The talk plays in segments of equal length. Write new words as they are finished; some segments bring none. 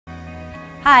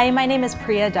Hi, my name is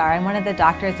Priya Dar. I'm one of the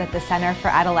doctors at the Center for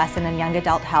Adolescent and Young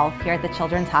Adult Health here at the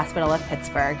Children's Hospital of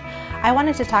Pittsburgh. I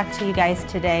wanted to talk to you guys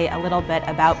today a little bit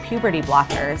about puberty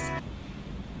blockers.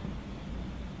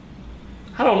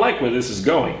 I don't like where this is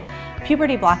going.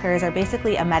 Puberty blockers are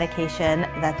basically a medication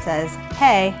that says,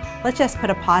 hey, let's just put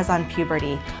a pause on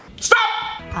puberty. Stop!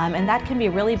 And that can be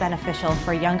really beneficial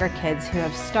for younger kids who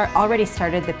have already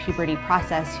started the puberty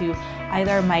process, who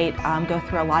either might go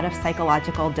through a lot of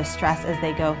psychological distress as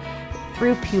they go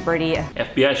through puberty.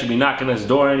 FBI should be knocking this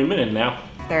door any minute now.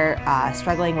 They're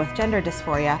struggling with gender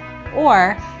dysphoria,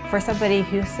 or for somebody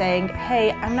who's saying,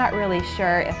 hey, I'm not really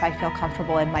sure if I feel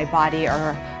comfortable in my body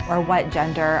or what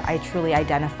gender I truly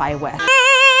identify with.